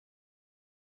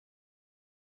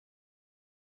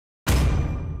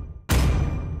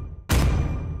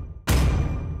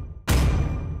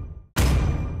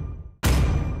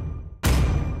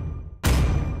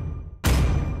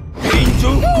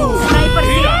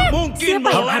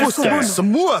Hapuskan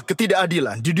semua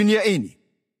ketidakadilan di dunia ini.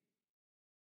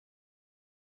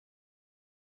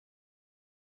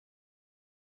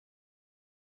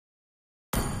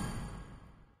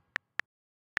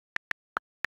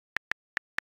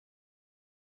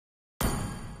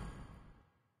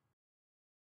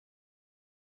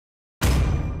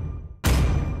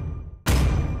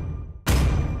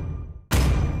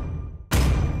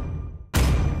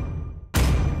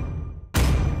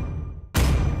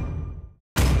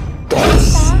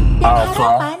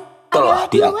 Alpha telah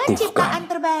diaktifkan. Ciptaan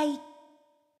terbaik.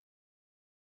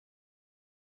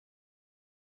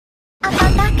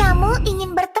 Apakah kamu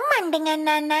ingin berteman dengan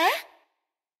Nana?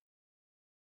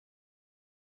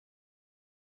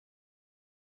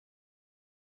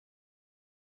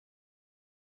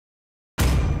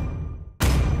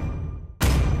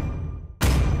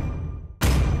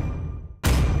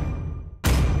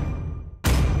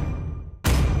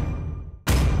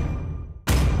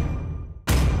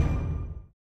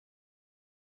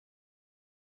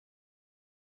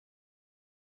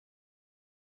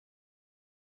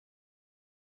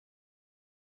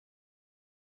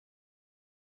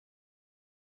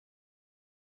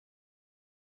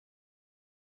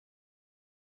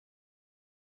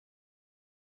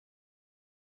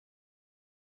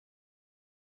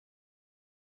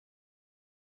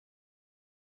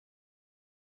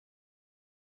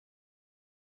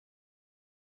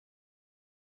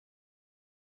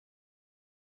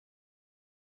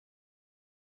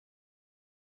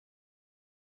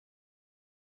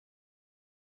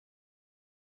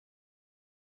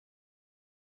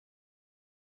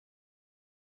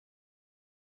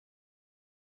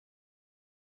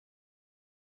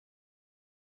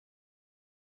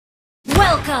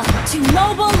 Welcome to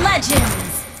Mobile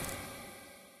Legends!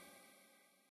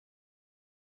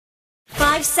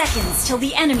 5 seconds till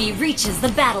the enemy reaches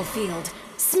the battlefield.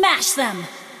 Smash them!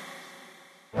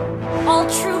 All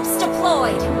troops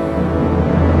deployed!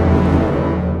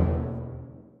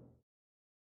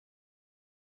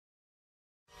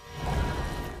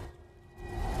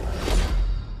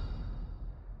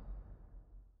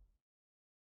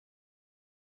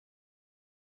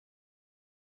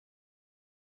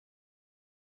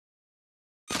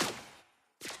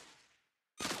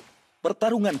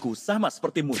 Pertarunganku sama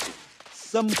seperti musik,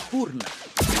 sempurna.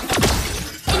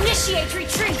 Initiate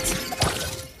retreat!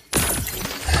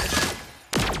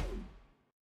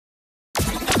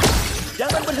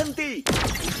 Jangan berhenti!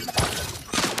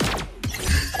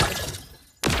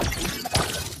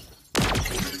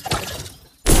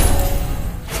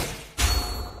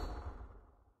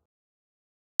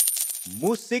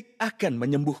 Musik akan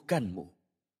menyembuhkanmu.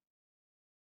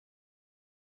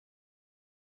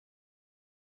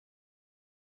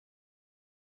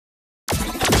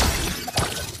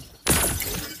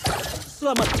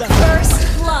 Selamat datang. First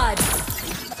blood.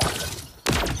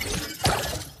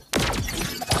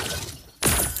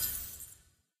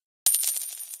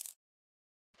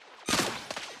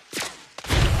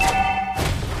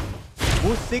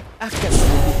 Musik akan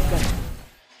menyembuhkan.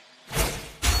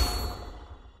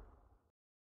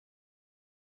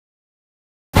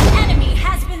 An enemy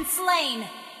has been slain.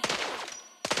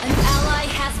 An ally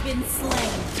has been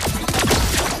slain.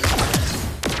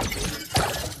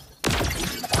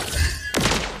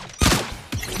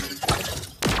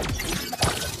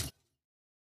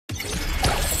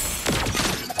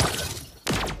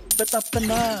 Tetap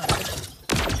tenang.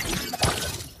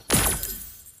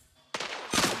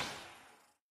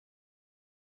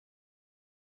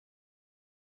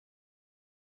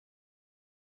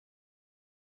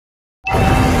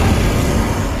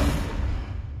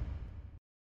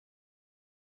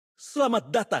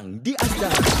 Selamat datang di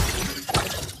acara.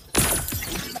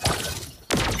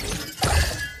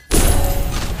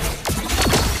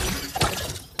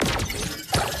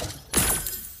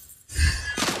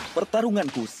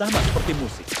 Pertarunganku sama seperti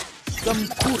musik,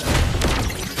 sempurna.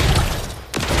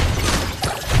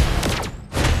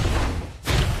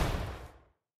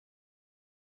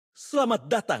 Selamat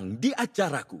datang di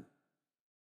acaraku.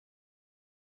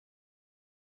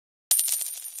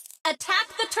 Attack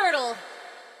the turtle.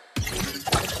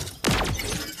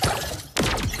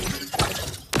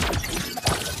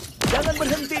 Jangan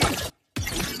berhenti.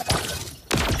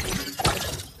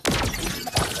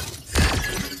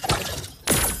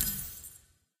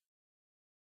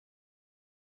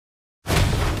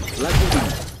 Lagu ini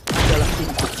adalah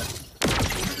untukmu.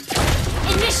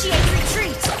 Initiate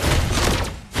retreat.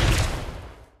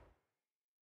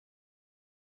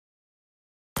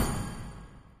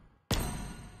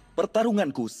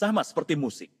 Pertarunganku sama seperti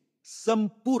musik,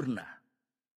 sempurna.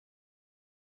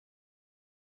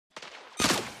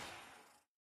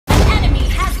 An enemy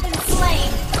has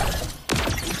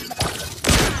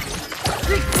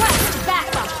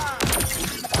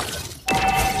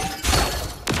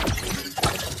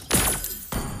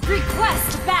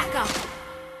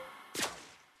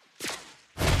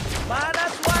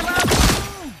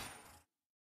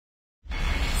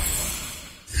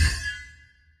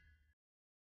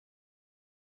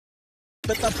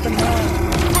Tetap tenang.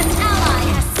 An ally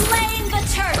has slain the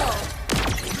turtle.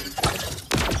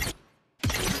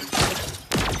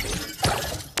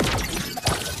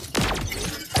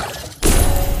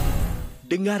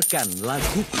 Dengarkan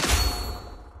laguku.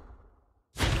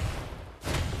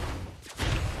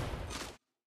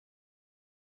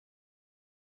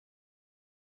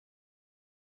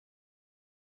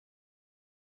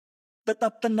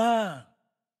 Tetap tenang.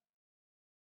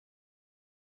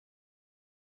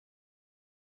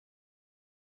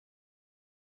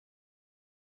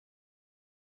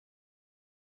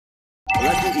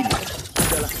 Lagu ini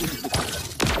adalah untukmu.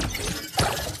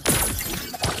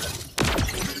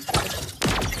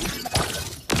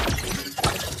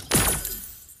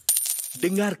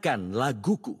 Dengarkan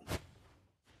laguku.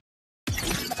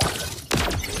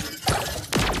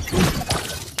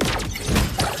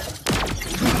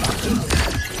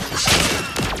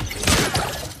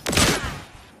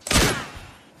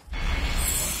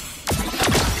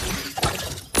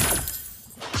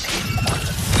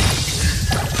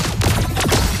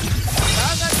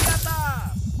 Tangan di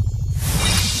atas.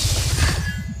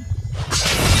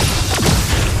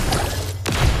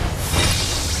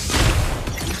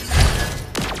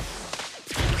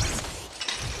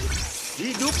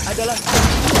 Hidup adalah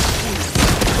sebuah puisi.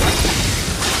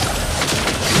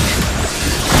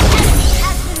 Enemy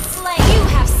has been slain. You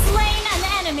have slain an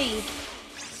enemy.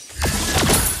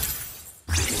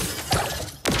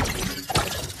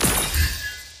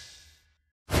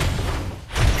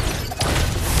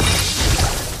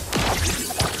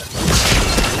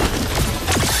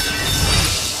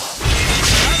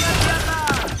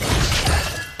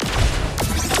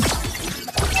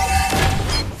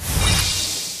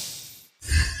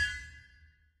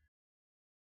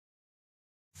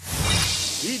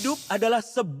 Hidup adalah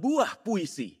sebuah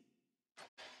puisi.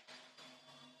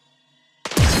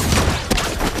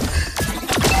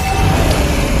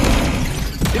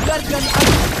 Dengarkan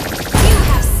aku. You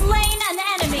have slain an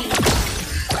enemy.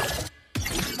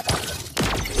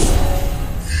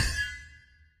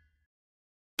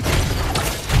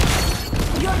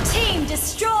 Your team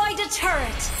destroyed a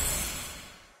turret.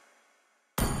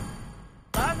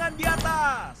 Tangan di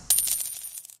atas.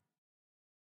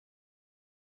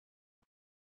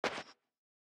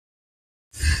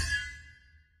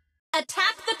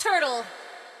 Attack the turtle.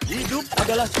 Hidup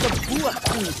adalah sebuah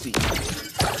puisi.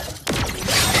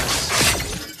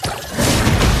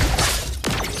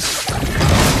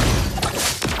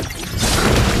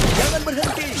 Jangan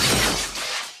berhenti.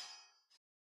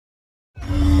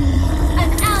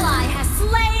 An ally has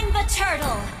slain the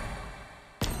turtle.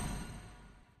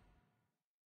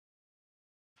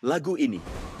 Lagu ini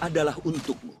adalah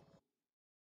untukmu.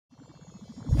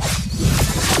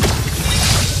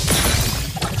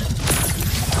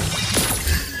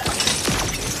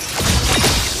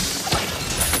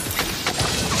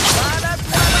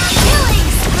 Killing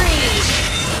spree.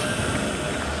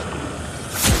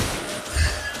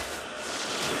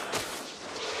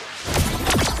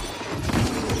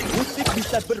 Musik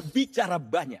bisa berbicara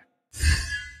banyak.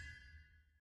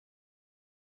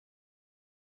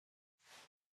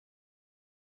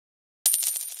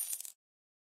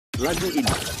 Lagu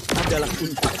ini adalah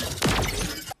untukmu.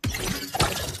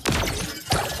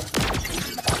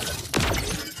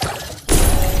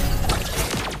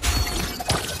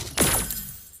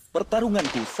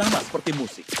 Pertarunganku sama seperti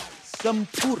musik,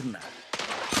 sempurna.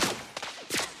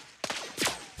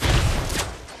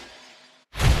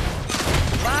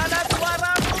 Mana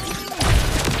suaramu?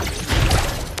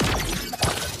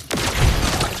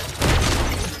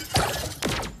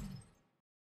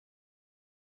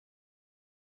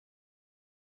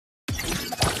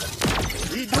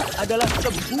 Hidup adalah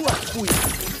sebuah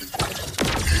puisi.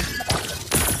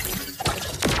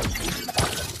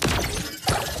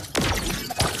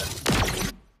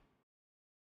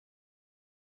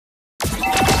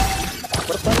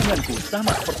 Pertarunganku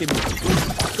sama seperti musik,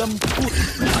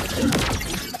 sempurna.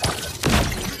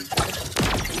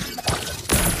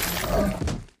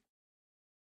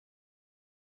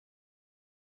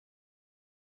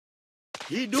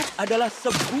 Hidup adalah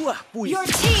sebuah puisi. Your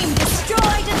team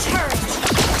destroyed a turret.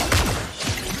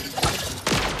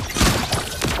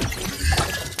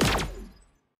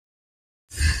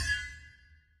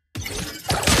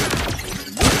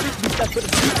 Musik bisa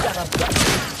berbicara banyak.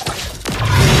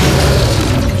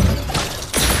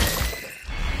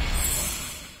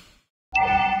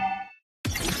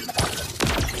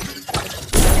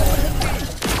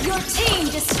 Your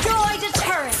team destroyed a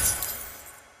turret.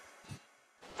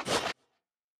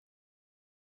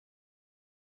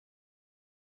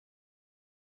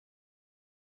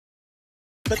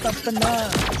 Tetap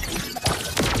tenang.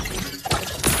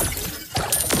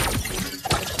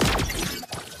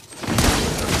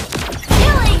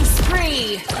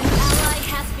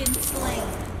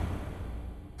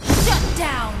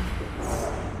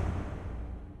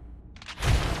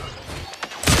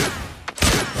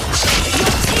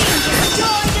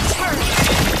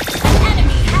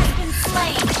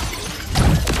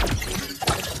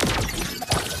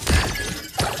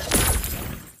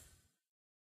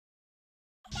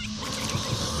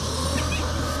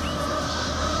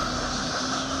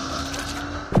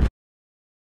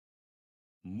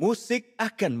 Musik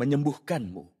akan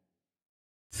menyembuhkanmu.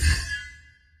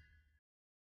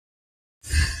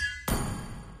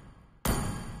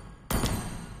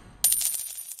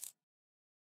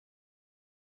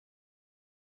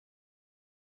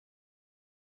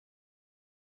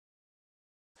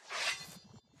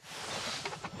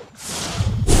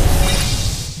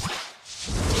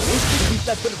 Musik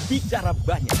bisa berbicara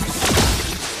banyak.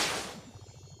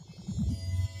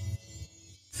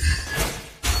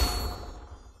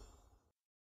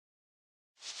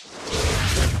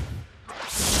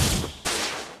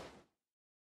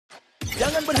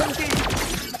 Jangan berhenti.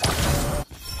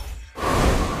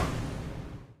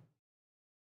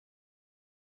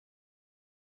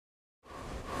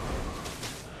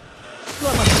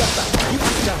 Selamat datang di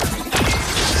GEGARA.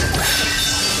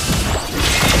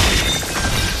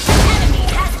 Enemy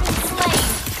has been slain.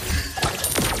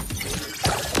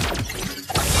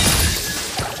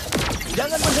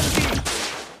 Jangan berhenti.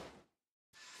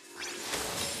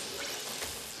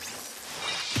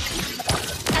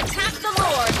 Attack the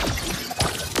Lord.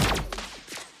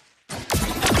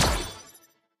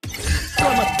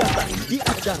 Selamat datang di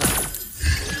acara.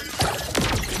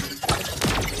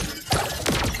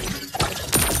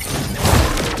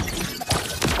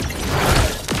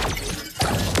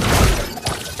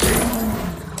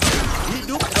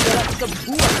 Hidup adalah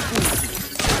sebuah puisi.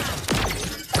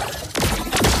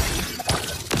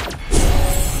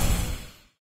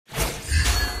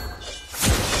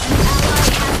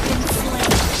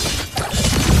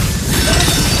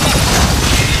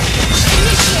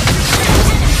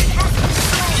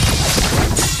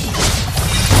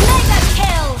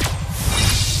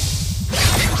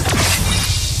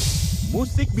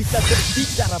 Musik bisa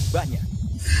berbicara banyak.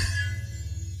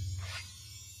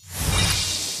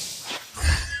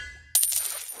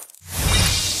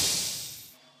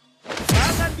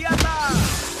 Tangan di atas.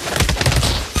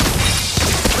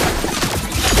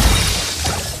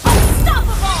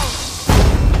 Unstoppable.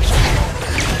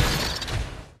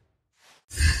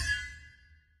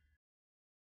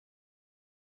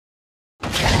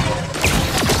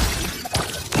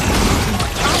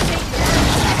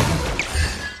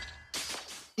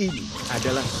 Ini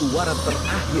adalah suara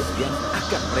terakhir yang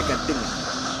akan mereka dengar.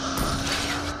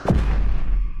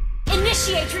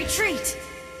 Initiate retreat.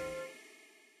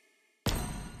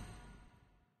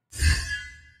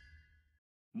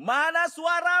 Mana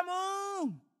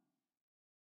suaramu?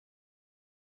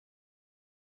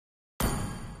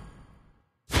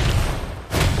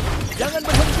 Jangan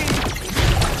berhenti.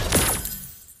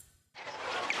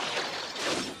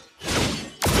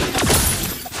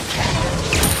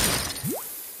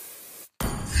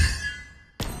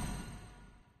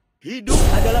 Hidup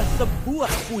adalah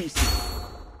sebuah puisi.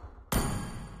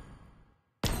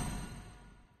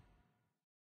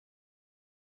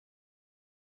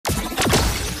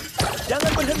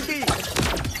 Jangan berhenti.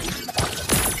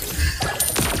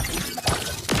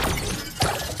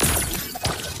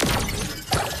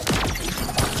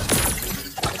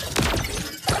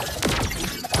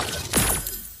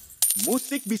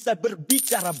 Musik bisa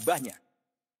berbicara banyak.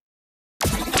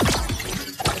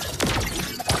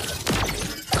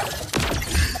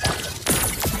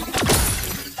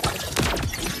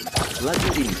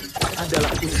 Lagu ini adalah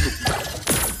untukmu.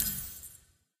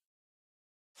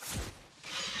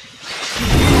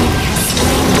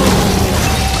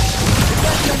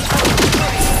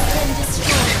 Been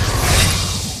destroyed.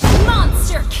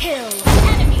 Monster kill.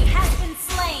 Enemy has been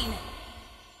slain.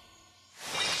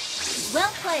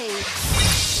 Well played.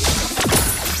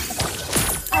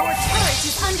 Our turret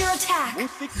is under attack.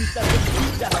 Musik bisa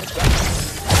berbicara banyak.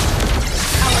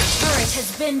 Our turret has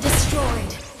been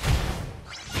destroyed.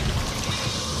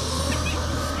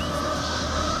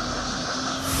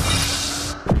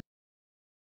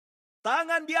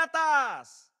 Tangan di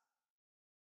atas.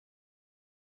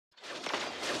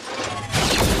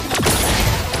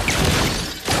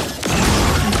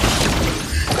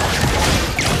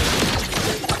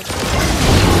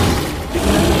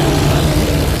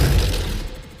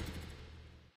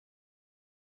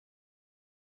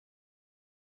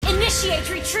 Initiate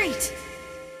retreat.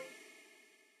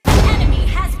 Enemy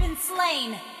has been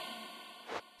slain.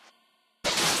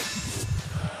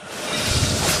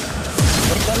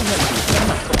 Pertarunganku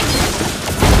sangat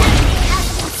Enemy has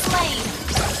been slain.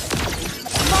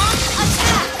 Launch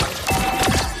attack.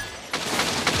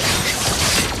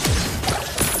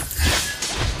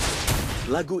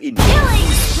 lagu ini.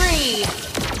 Killing spree.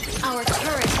 Our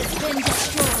turret has been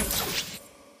destroyed.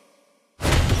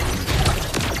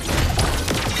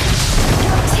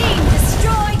 Your team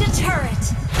destroyed a turret.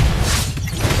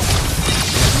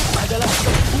 Adalah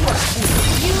sebuah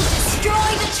You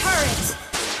destroyed a turret.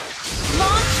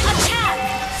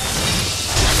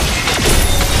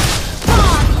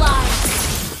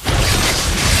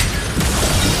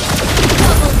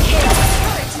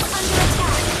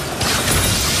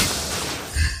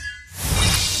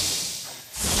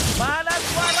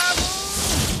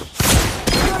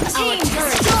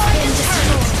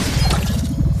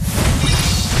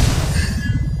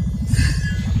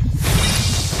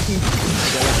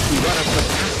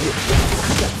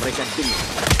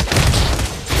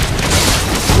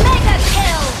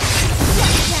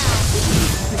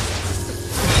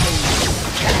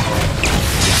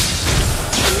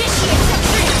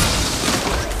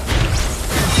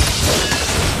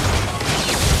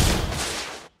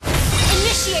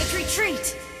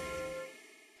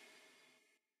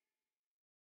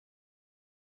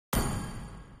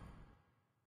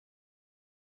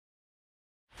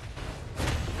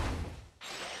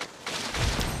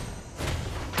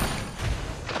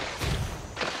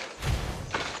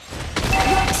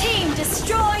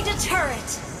 destroyed a turret.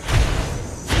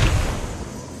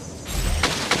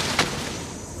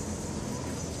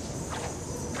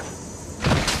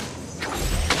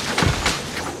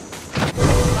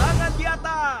 Tangan di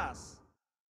atas.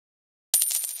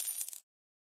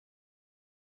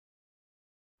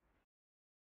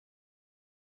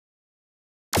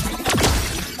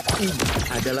 Ini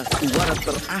adalah suara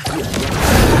terakhir yang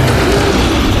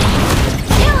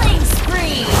Killing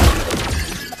spree.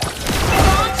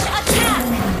 Launch attack.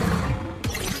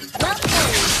 Well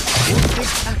played. musik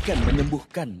akan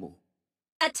menyembuhkanmu.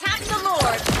 Attack the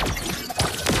Lord.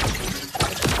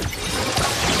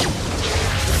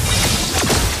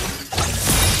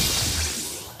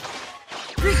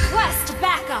 Request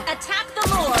backup. Attack the